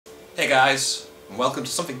Hey guys, and welcome to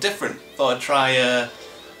something different. Thought I'd try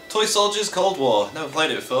Toy Soldiers Cold War. Never played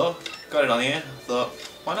it before. Got it on here. Thought,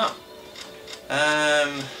 why not?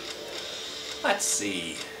 Let's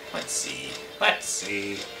see. What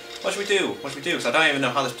should we do? Because I don't even know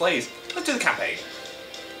how this plays. Let's do the campaign.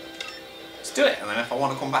 Let's do it, and then if I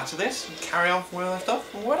want to come back to this and carry on from where I left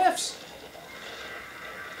off, what ifs?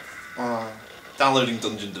 Downloading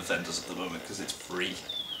Dungeon Defenders at the moment because it's free.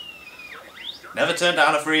 Never turn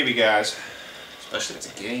down a freebie, guys. Especially if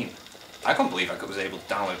it's a game. I can't believe I was able to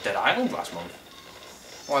download Dead Island last month.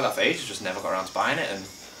 Why that for ages, just never got around to buying it, and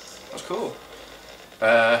that was cool.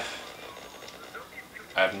 I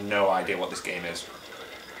have no idea what this game is.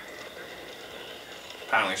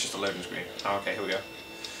 Apparently it's just a loading screen. Oh, okay, here we go.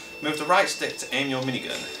 Move the right stick to aim your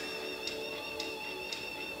minigun.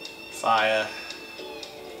 Fire.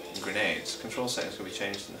 Grenades. Control settings can be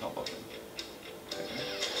changed in the help button. Okay.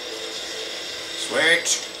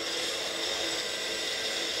 Switch.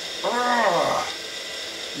 Oh,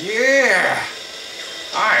 yeah!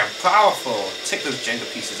 I am powerful. Take those Jenga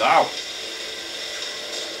pieces out.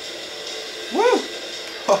 Woo!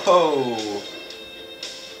 Ho ho!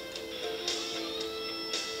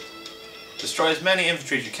 Destroy as many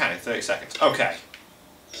infantry as you can in 30 seconds. Okay.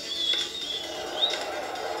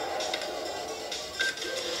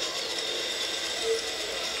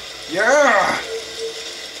 Yeah!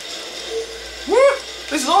 Woo!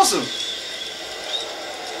 This is awesome!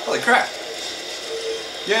 Holy crap!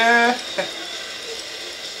 Yeah!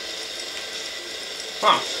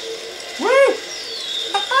 Huh. Woo!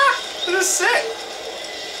 This is sick!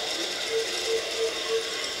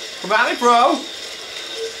 Come at me, bro!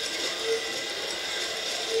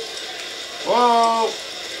 Whoa!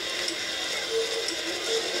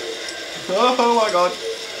 Oh my god!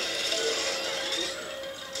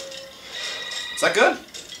 Is that good?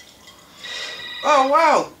 Oh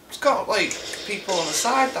wow! It's got like people on the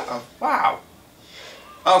side that are... Wow!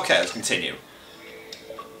 Okay, let's continue.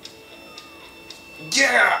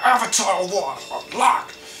 Yeah! Avatar 1!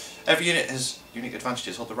 Unlock! Every unit has unique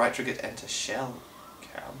advantages. Hold the right trigger to enter shell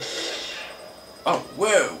cam. Oh,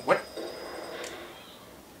 whoa! What?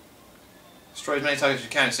 Destroy as many targets as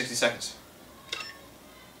you can in 60 seconds.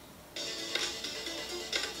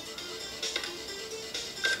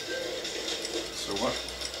 So what?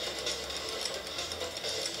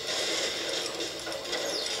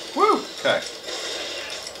 Woo! Okay.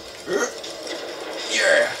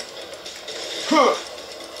 Yeah! Huh!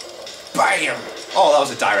 Bam! Oh, that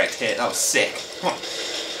was a direct hit. That was sick. Come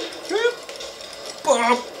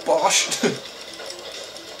on. Bosh!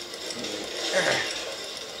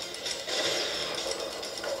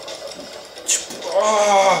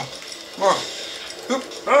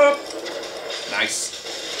 Nice.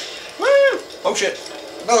 Woo! Oh shit!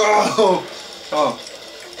 Oh! Oh!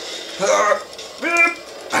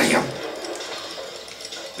 Bam!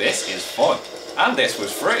 This is fun, and this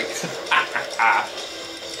was free.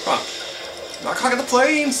 Come on! No, I can't get the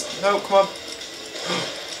planes. No, come on.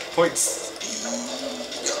 Points.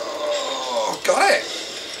 Oh, got it.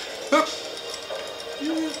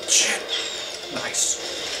 Shit. Nice.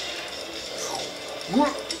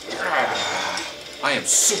 I am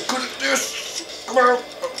so good at this. Come on.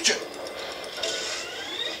 Oh shit.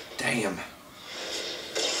 Damn.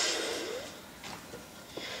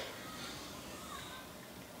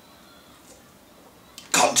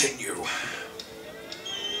 Continue.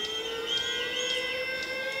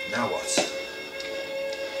 Now what?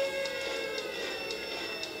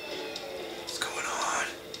 What's going on?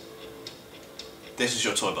 This is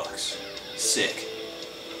your toy box. Sick.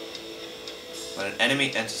 When an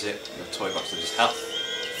enemy enters it, your toy box loses health.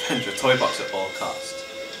 Defend your toy box at all costs.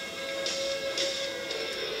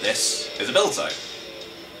 This is a build site.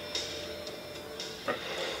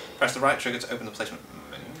 Press the right trigger to open the placement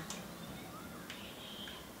menu.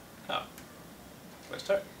 Oh. Where's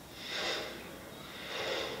turret?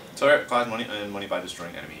 Turret requires money, earn money by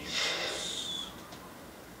destroying enemies.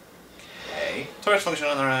 Okay. Turrets function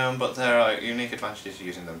on their own, but there are unique advantages to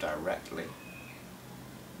using them directly.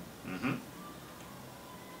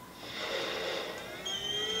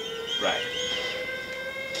 Right.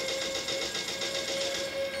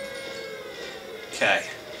 Okay.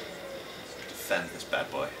 Let's defend this bad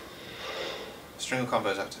boy. String of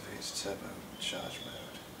combos activates turbo charge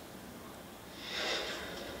mode.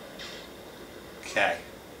 Okay.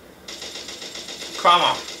 Come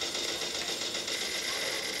on!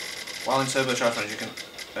 While in turbocharge mode, you can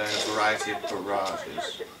earn a variety of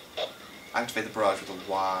barrages. Activate the barrage with a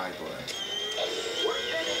Y button.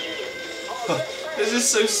 This is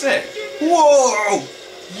so sick! Whoa!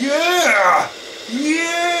 Yeah!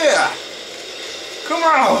 Yeah! Come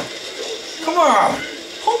on! Come on!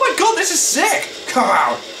 Oh my god, this is sick! Come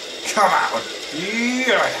on! Come on!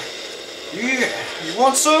 Yeah! Yeah! You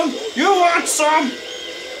want some? You want some?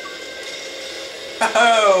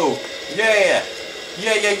 Oh! Yeah!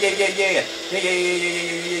 Yeah, yeah, yeah, yeah, yeah! Yeah, yeah, yeah, yeah, yeah,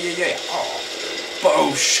 yeah, yeah, yeah, yeah! Oh!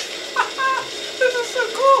 Boosh! This is so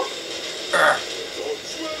cool!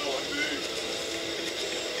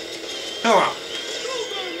 Come on!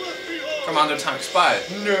 Commando time expired.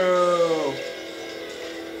 No!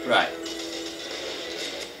 Right.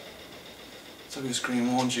 So the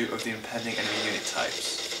screen warns you of the impending enemy unit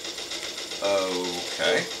types.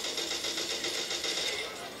 Okay.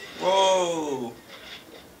 Whoa!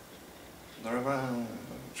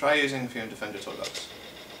 Try using Fume Defender toolbox.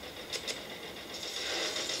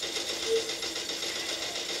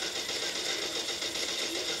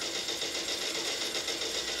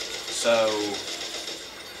 So...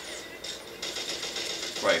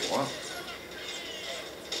 Wait, what?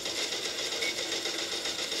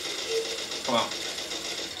 Come on.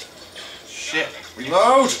 Shit.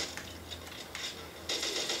 Reload!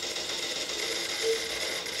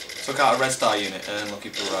 Took out a Red Star unit and unlucky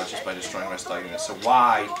barrages by destroying Red Star units. So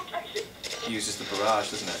why uses the barrage,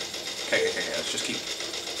 doesn't it? Okay, let's just keep...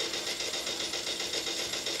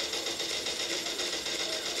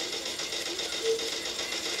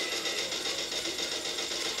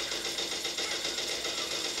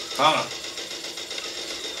 Come on.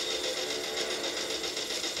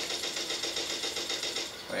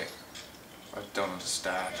 Wait. I don't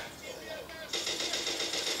understand.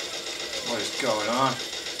 What is going on?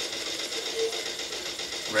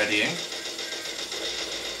 Readying.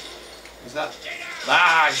 Is that...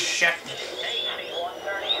 Ah, shit!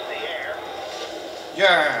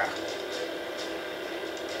 Yeah!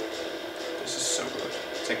 This is so good.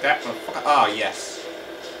 Take that, motherfucker. Ah, yes.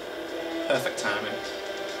 Perfect timing.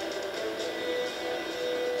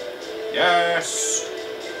 Yes!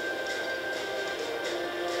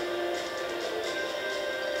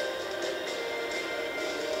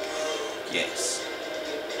 Yes.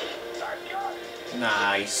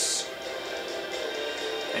 Nice.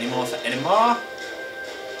 Any more? Any more?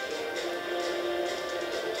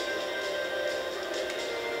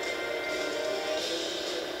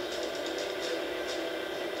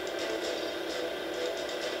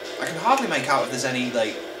 I can hardly make out if there's any,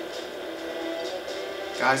 like,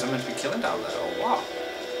 guys I'm meant to be killing down there, or what?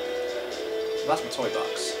 That's my toy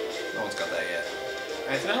box. No one's got that yet.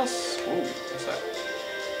 Anything else? Ooh, what's that?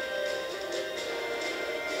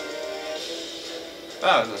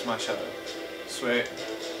 Oh, that's my shadow. Sweet.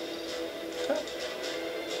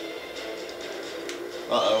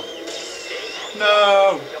 Uh-oh.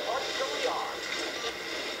 No!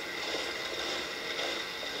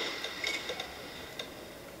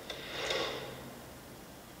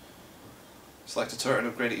 Select a turret and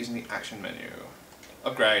upgrade it using the action menu.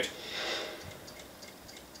 Upgrade.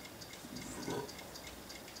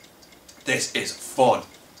 This is fun.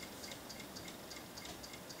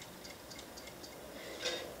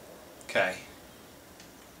 Okay.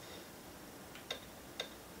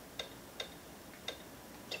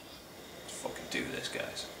 Let's fucking do this,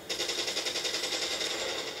 guys.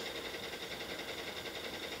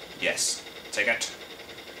 Yes. Take it.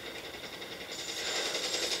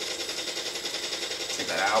 Take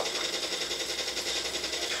that out.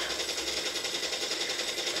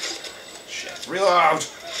 Shit. Reload!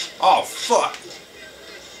 Oh, fuck!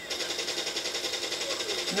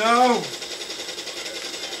 No!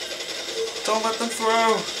 Don't let them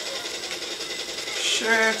through!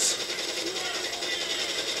 Shit!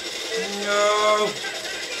 No!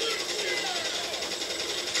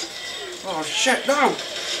 Oh shit, no!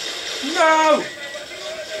 No!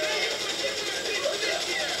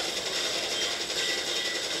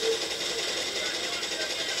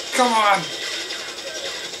 Come on!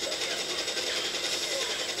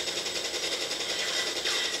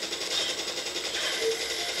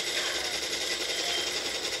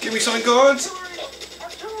 Give me something good!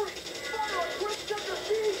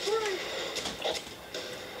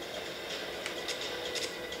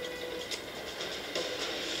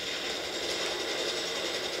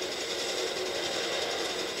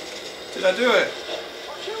 Did I do it?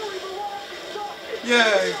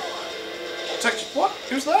 Yay! What?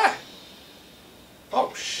 Who's there?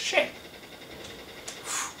 Oh shit!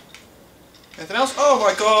 Anything else? Oh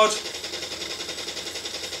my god!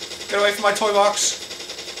 Get away from my toy box!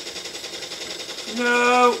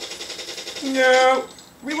 No! No!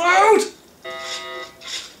 Reload!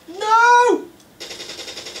 No!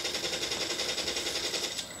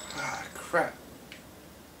 Ah, crap.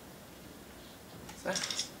 What's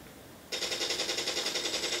that?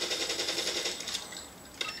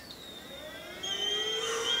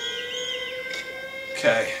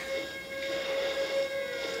 Okay.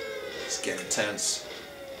 It's getting tense.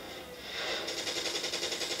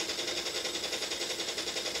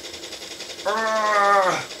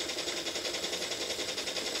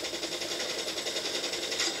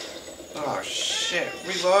 Oh shit,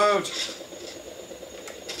 reload!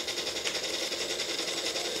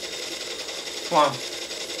 Come on.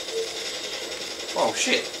 Oh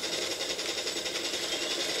shit.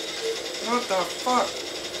 What the fuck?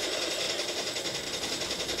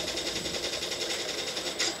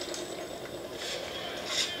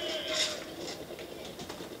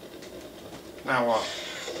 Now what?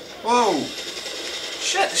 Whoa!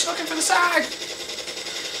 Shit, she's looking for the side!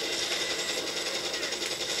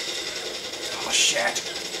 Oh shit!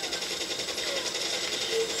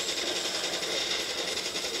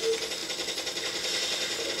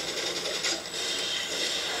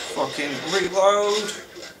 Fucking reload!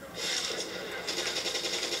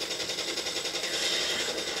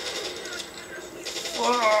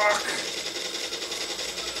 Fuck!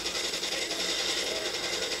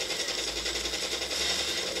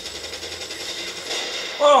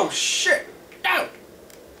 Oh shit! No!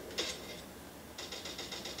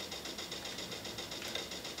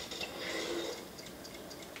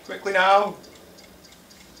 Quickly now!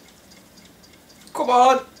 Come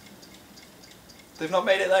on! They've not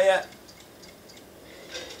made it there yet.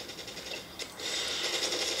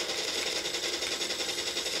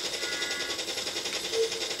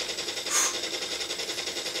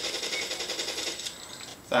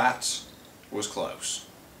 That was close.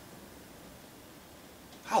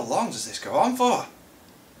 How long does this go on for?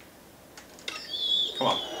 Come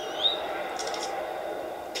on.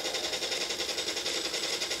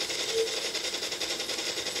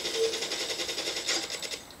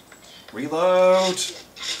 Reload!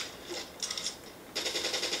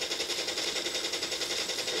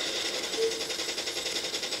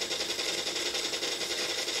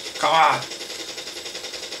 Come on!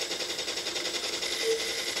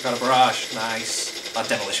 Got a barrage, nice. That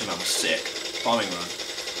demolition man was sick. Bombing run.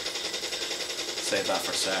 Save that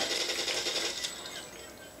for a sec.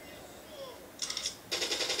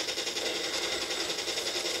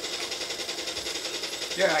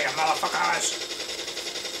 Yeah, you motherfuckers!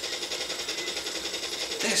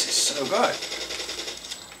 This is so good.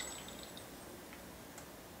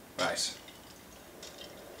 Right.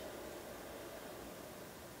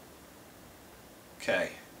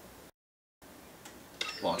 Okay.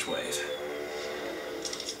 Launch wave.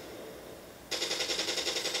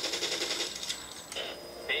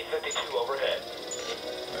 B-52 overhead.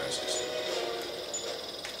 Where is this?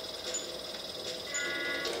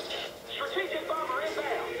 Strategic bomber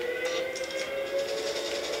inbound.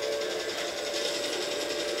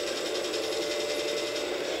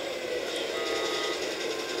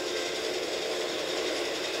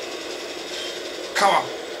 Come on!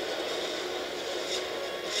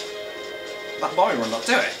 That bombing run not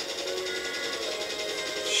do it.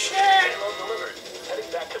 Shit! Payload delivered.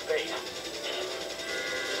 Heading back to base.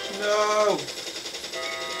 No!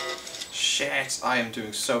 Shit, I am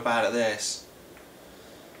doing so bad at this.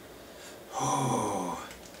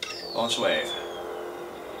 Launch wave.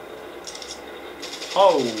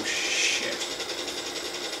 Oh shit.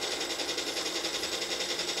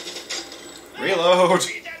 Reload!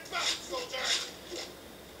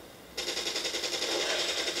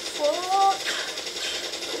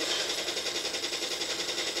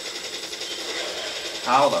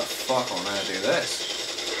 How the fuck am I gonna do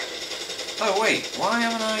this? Oh wait, why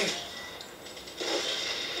haven't I...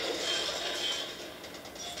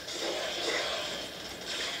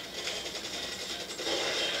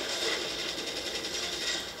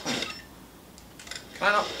 Can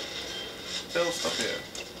I not build stuff here?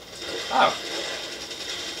 Oh.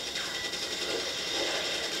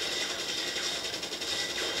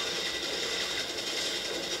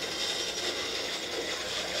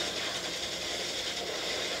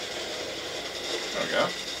 There we go.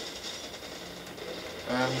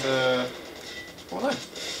 And, what then?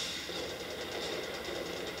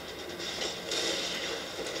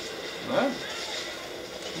 No?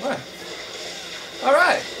 No.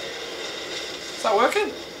 Alright! Is that working?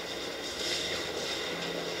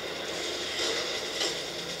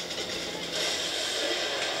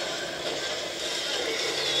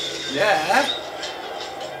 Yeah!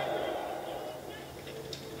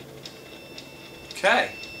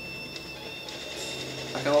 Okay.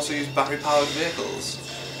 I can also use battery-powered vehicles.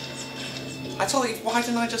 I totally... Why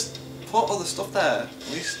didn't I just put all the stuff there?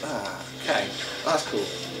 At least... okay. That's cool.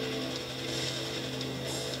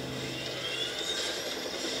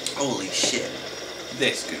 Holy shit.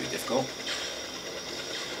 This could be difficult.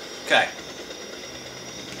 Okay.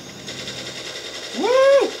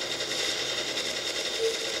 Woo!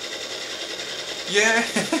 Yeah!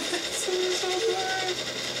 This is so great!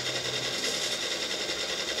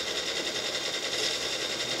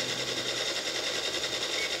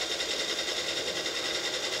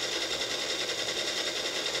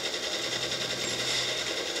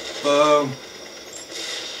 Boom!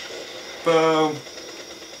 Boom!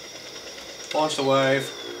 Launch the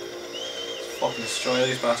wave. Let's fucking destroy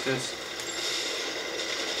these bastards.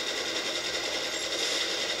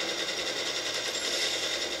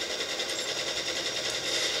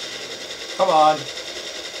 Come on!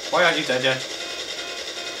 Why aren't you dead yet?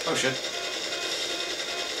 Oh shit.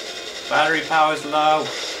 Battery power's low.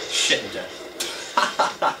 Shit, I'm dead.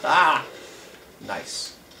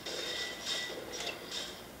 Nice.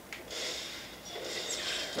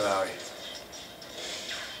 Where are we?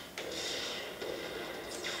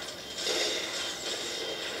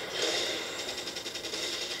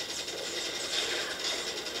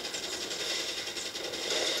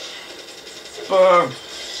 Boom!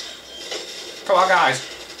 Come on, guys!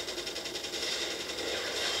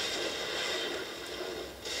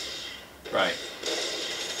 Right.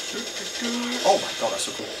 Oh my god, that's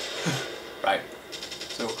so cool. Right.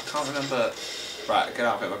 So, I can't remember... Right, get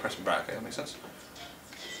out of it by pressing back, okay, that makes sense.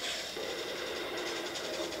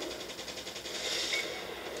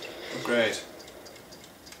 Upgrade.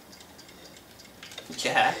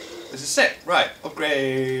 Yeah, this is sick. Right,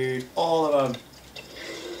 upgrade all of them.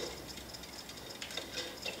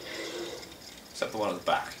 Except the one at the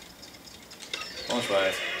back. Launch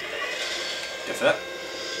wave. Get it?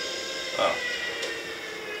 Oh.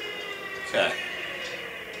 Okay.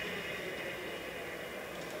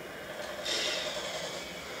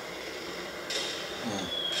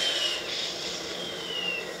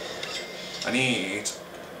 I need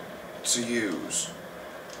to use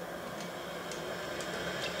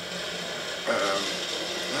no.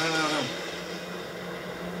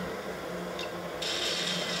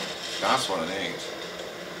 That's what I need.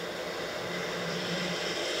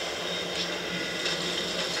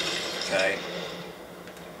 Okay.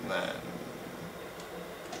 And then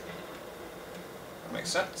that makes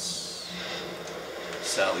sense.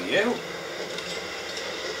 Sell you.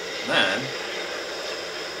 And then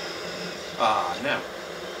no.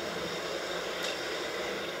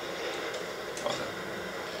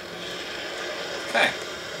 Okay.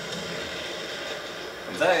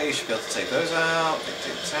 And they should be able to take those out, they can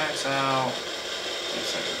take the tanks out, and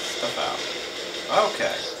take the stuff out.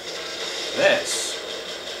 Okay. This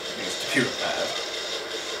needs to be repaired.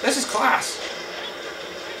 This is class!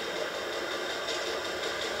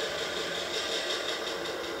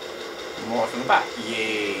 More from the back.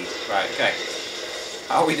 Yay! Right, okay.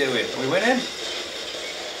 How are we doing? Are we winning?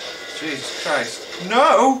 Jesus Christ.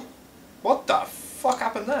 No! What the fuck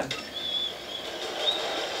happened then?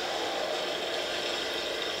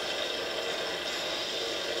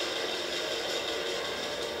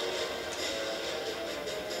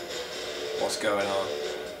 What's going on?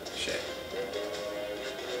 Shit.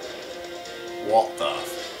 What the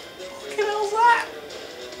fucking hell's that?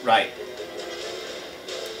 Right.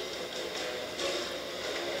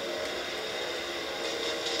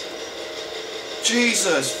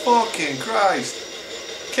 Jesus fucking Christ!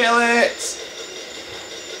 Kill it!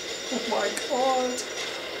 Oh my god!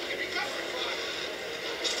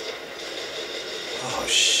 Oh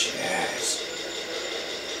shit!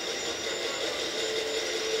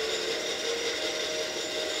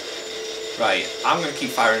 Right, I'm gonna keep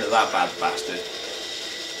firing at that bad bastard.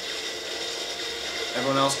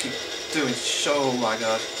 Everyone else keep doing so. Oh my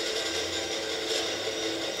god.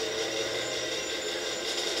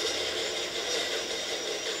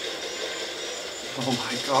 Oh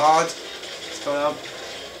my god. What's going on?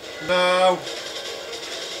 No!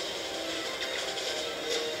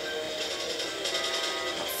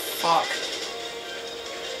 Oh, fuck.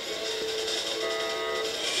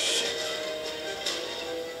 Shit.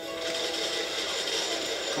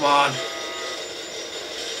 Come on.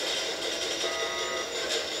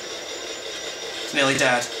 It's nearly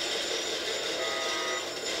dead.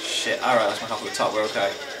 Shit, alright, that's my half at the top, we're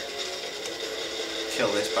okay.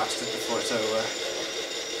 Kill this bastard before it's over.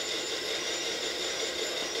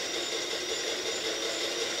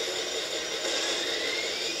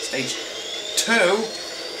 Stage 2? Shit.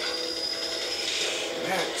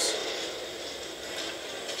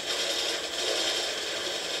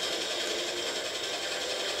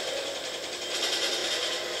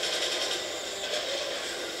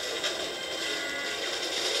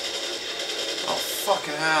 Oh,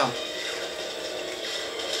 fucking hell.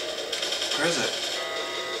 Where is it?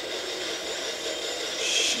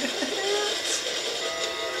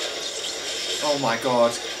 Oh my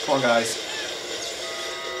god. Come on, guys.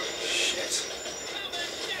 Shit.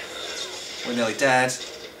 We're nearly dead.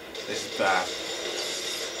 This is bad.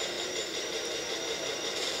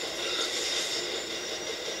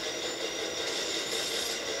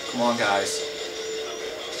 Come on, guys.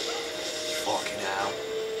 Fucking hell.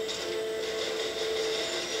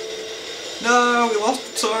 No, we lost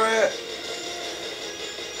the turret.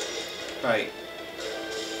 Right.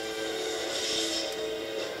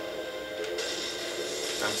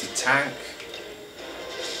 Anti-tank.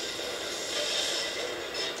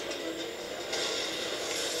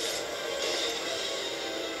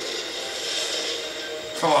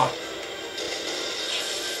 Come on.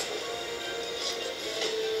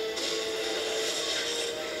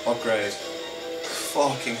 Upgrade.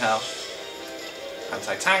 Fucking hell.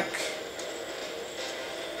 Anti-tank.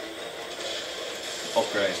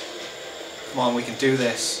 Upgrade. Come on, we can do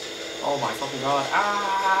this. Oh my fucking god.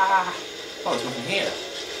 Ah! Oh, there's nothing here.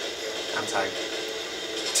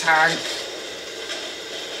 Anti-tank.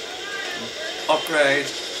 Upgrade.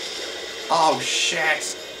 Oh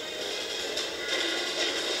shit.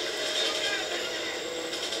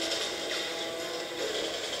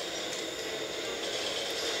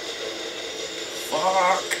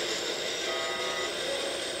 Fuck.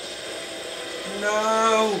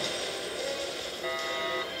 No.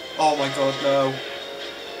 Oh my god, no.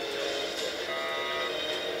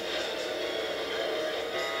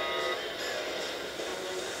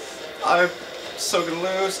 I'm so gonna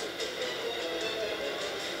lose.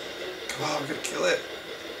 Come on, we're gonna kill it.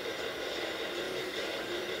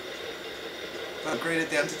 I upgraded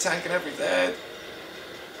the anti-tank and everything.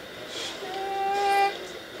 Shit.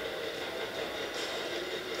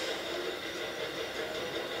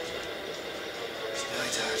 It's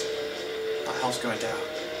nearly dead. That health's going down.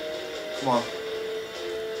 Come on.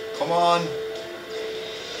 Come on.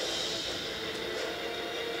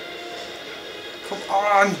 Come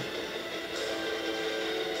on.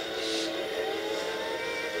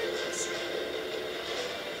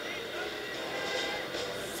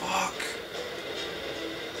 Fuck.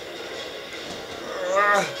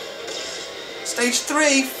 Stage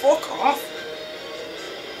 3? Fuck off.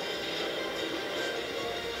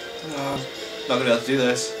 No. Not gonna be able to do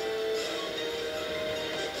this.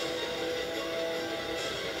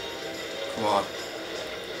 Come on.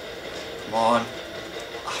 Come on.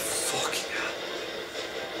 Ah, fucking hell.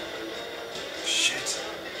 Shit.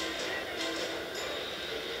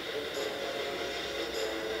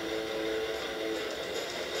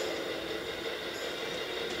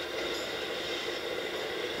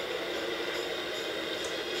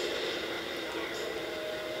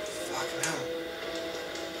 Fucking hell.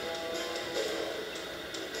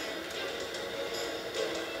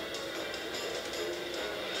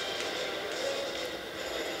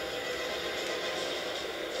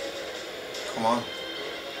 Come on.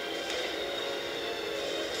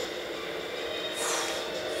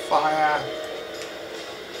 Fire.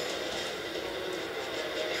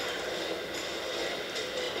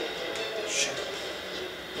 Shit.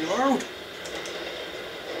 Reload.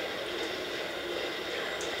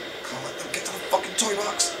 Can't let them get to the fucking toy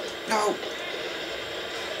box. No.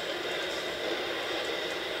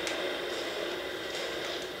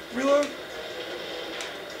 Reload.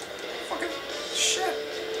 Fucking shit.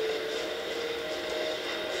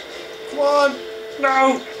 Come on!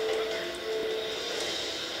 No!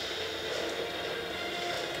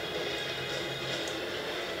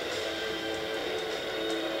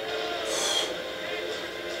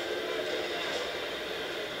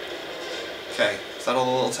 Okay, is that all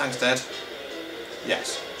the little tanks dead?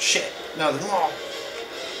 Yes. Shit! No, there's more!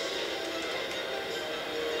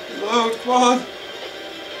 Reload, come on!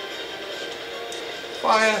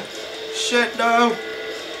 Fire! Shit, no!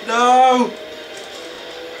 No!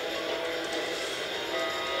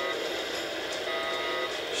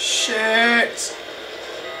 Shit!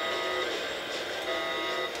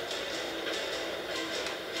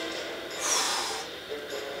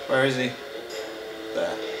 Where is he?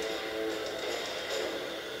 There.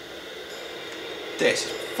 This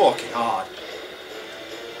is fucking hard.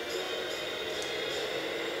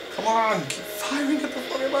 Come on, keep firing at the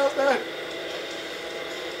fucking bastard!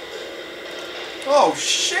 Oh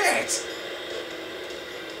shit!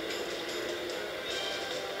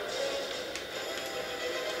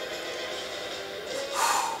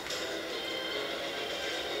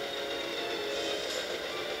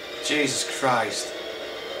 Jesus Christ.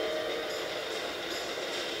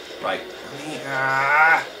 Right.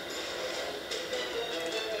 Ah.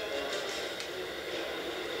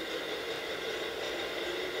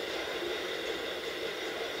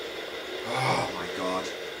 Oh my god.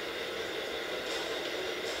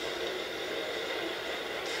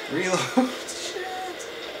 Reload. Shit.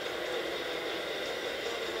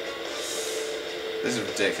 This is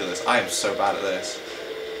ridiculous. I am so bad at this.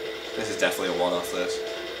 This is definitely a one-off, this.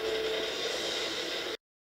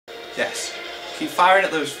 Yes. Keep firing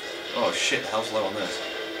at those... Oh shit, the health's low on this.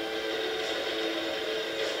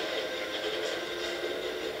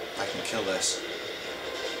 I can kill this.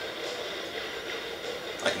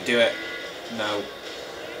 I can do it. No.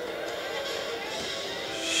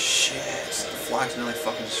 Shit, the flag's nearly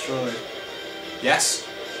fucking destroyed. Yes.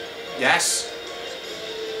 Yes.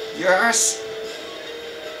 Yes.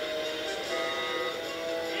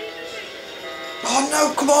 Oh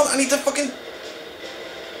no, come on, I need to fucking...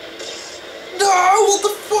 No, what the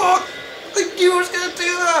fuck? I knew I was gonna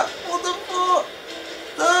do that. What the fuck?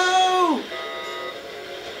 No.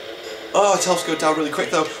 Oh, its health's going down really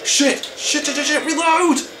quick though. Shit! Shit, shit, shit, shit,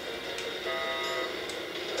 reload!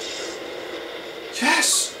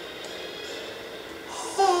 Yes!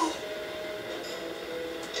 Oh.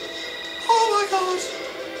 Oh my god!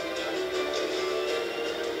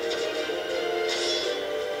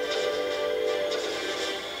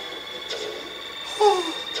 Oh.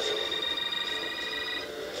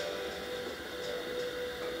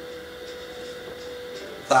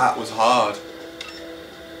 That was hard.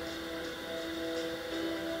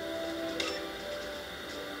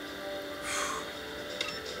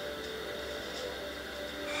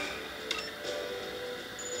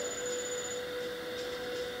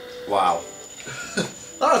 Wow.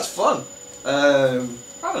 That was fun. I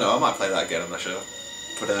don't know, I might play that again, I'm not sure.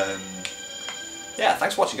 But yeah,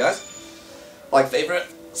 thanks for watching, guys. Like, favourite,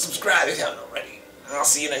 subscribe if you haven't already. And I'll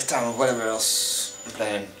see you next time with whatever else I'm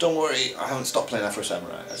playing. Don't worry, I haven't stopped playing Afro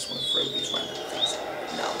Samurai. I just want to throw these random things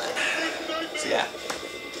now and then. So yeah.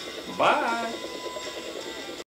 Bye.